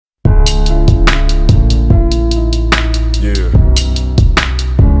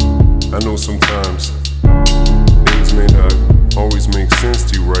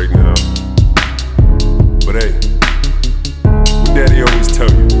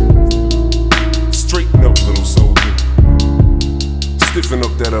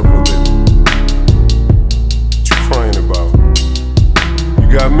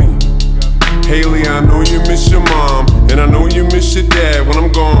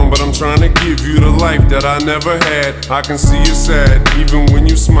trying to give you the life that I never had. I can see you sad, even when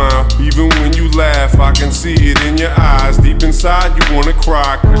you smile, even when you laugh. I can see it in your eyes. Deep inside you wanna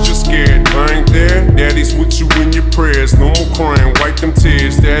cry, cause you're scared. I ain't there, daddy's with you in your prayers. No more crying, wipe them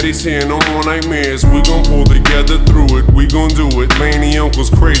tears. Daddy's here, no more nightmares. We gon' pull together through it, we gon' do it. Laney uncle's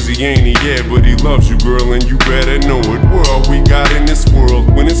crazy, ain't he? Yeah, but he loves you, girl, and you better know it. We're all we got in this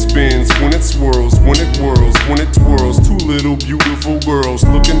world. When it spins, when it swirls, when it whirls, when it twirls. Two little beautiful girls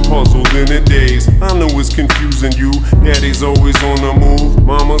looking puzzled in a daze. I know it's confusing you. Daddy's always on the move,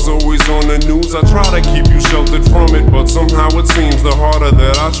 mama's always on the news. I try to keep you sheltered from it, but somehow it seems the harder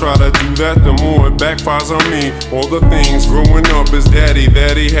that I try to do that, the more it backfires on me. All the things growing up is daddy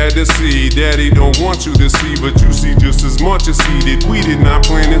that he had to see. Daddy don't want you to see, but you see just as much as he did. We did not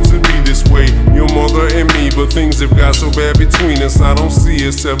plan it to be this way, your mother and me, but things have got so bad between us. I don't see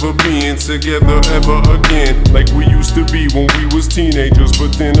us ever being together ever again, like we used to be when we was teenagers.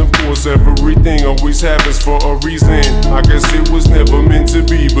 But then of course everything always happens for a reason. I guess it was never meant to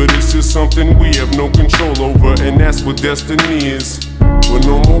be, but it's just something we have no control over, and that's what destiny is. But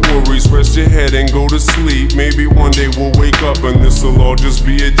no more worries, rest your head and go to sleep. Maybe one day we'll wake up and this'll all just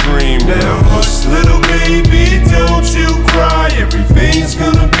be a dream. Now hush, little baby, don't you cry. Everything's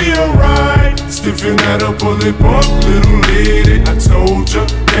gonna be alright. Stiffen that up, pull it up, little lady. I told ya,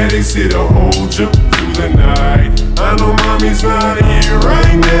 daddy's here to hold ya through the night. I know mommy's not here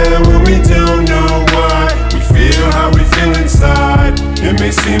right now, and we don't know why. We feel how we feel inside. It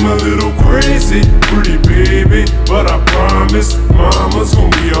may seem a little crazy, pretty baby, but I promise mama's gonna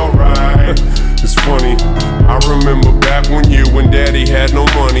be alright. It's funny, I remember back one year when daddy had no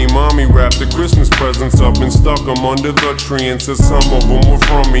money. Mommy wrapped the Christmas presents up and stuck them under the tree and said some of them were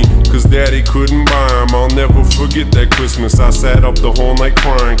from me, cause daddy couldn't buy them. I'll never forget that Christmas. I sat up the whole night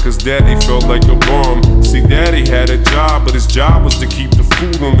crying, cause daddy felt like a bum. See, daddy had a job, but his job was to keep the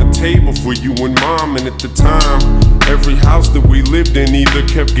food on the table for you and mom. And at the time, every house that we lived in either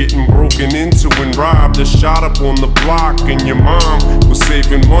kept getting broken into and robbed or shot up on the block. And your mom was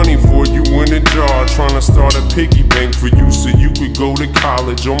saving money for you in a jar, trying to start a piggy bank for you so you could go to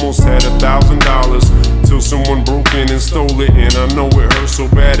college. Almost had $1,000 till someone broke in and stole it. And I know it hurt so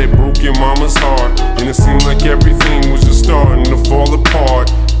bad it broke your mama's heart, and it seemed like everything was just starting to fall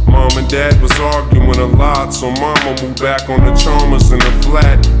apart. Mom and dad was arguing a lot, so mama moved back on the Chalmers in a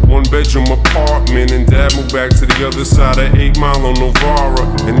flat, one-bedroom apartment, and dad moved back to the other side of 8 Mile on Novara.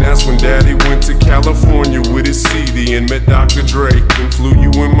 And that's when daddy went to California with his CD and met Dr. Dre, and flew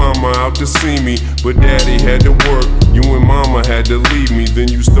you and mama out to see me. But daddy had to work, you and mama had to leave me. Then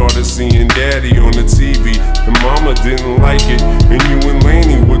you started seeing daddy on the TV, and mama didn't like it, and you and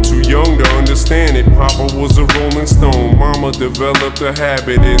Laney were too young to understand it. Papa was a Rolling Stone, mama developed a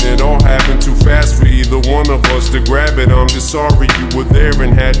habit, and it all happened too fast for either one of us to grab it. I'm just sorry you were there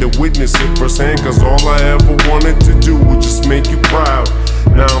and had to witness it firsthand, cause all I ever wanted to do was just make you proud.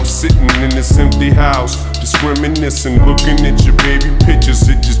 Now I'm sitting in this empty house, just reminiscing, looking at your baby pictures.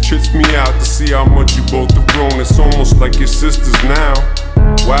 It just trips me out to see how much you both have grown. It's almost like your sisters now.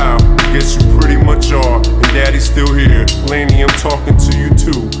 Wow, I guess you pretty much are. And daddy's still here. Laney, I'm talking to you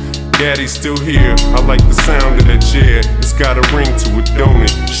too. Daddy's still here. I like the sound of that chair. It's got a ring to it, don't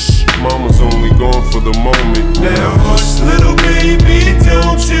it? Shh, mama's only gone for the moment. Now hush, little baby,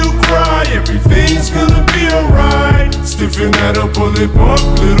 don't you cry. Everything's gonna be alright. Stiffen that up, pull it up,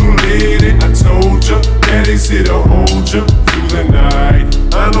 little lady. I told ya, daddy's here to hold ya through the night.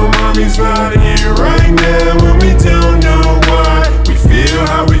 I know mommy's not here right now, and we don't know why. We feel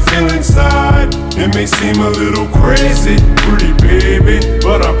how we feel inside. It may seem a little crazy, pretty baby,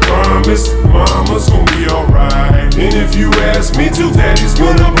 but I promise mama's gonna be alright. And if you ask me to, daddy's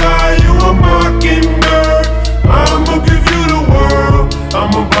gonna buy you a Mockingbird. I'ma give you the world.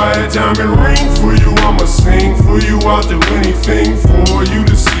 I'ma buy a diamond ring for you. I'ma sing for you. I'll do anything for you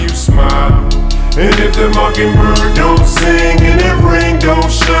to see you smile. And if the Mockingbird don't sing and that ring don't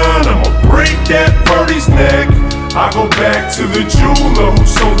shine, I'ma break that birdie's neck. I go back to the jeweler who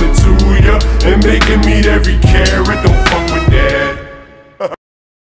sold it to ya and make him eat every carat. Don't fuck with that.